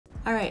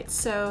All right,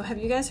 so have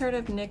you guys heard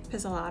of Nic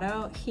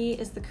Pizzolatto? He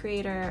is the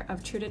creator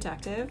of True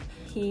Detective.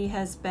 He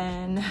has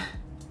been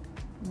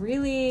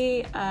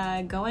really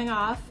going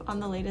off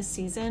on the latest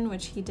season,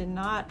 which he did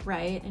not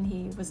write and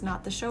he was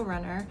not the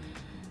showrunner.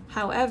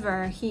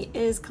 However, he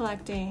is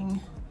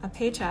collecting a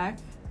paycheck.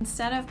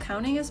 Instead of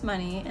counting his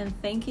money and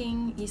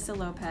thanking Issa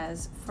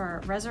López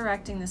for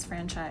resurrecting this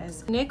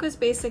franchise, Nic was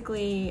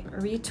basically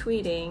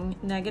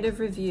retweeting negative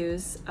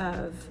reviews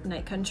of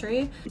Night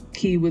Country.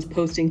 He was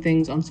posting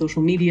things on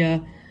social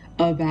media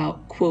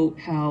about, quote,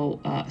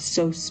 how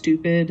so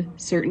stupid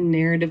certain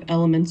narrative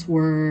elements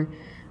were,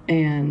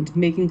 and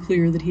making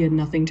clear that he had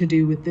nothing to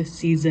do with this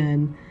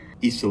season.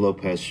 Issa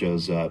López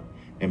shows up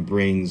and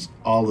brings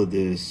all of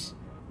this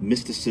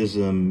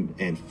mysticism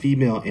and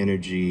female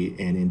energy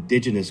and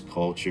indigenous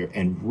culture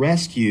and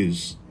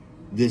rescues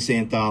this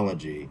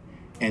anthology,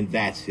 and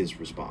that's his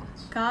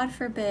response. God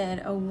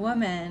forbid a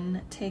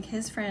woman take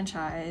his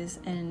franchise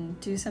and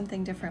do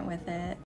something different with it.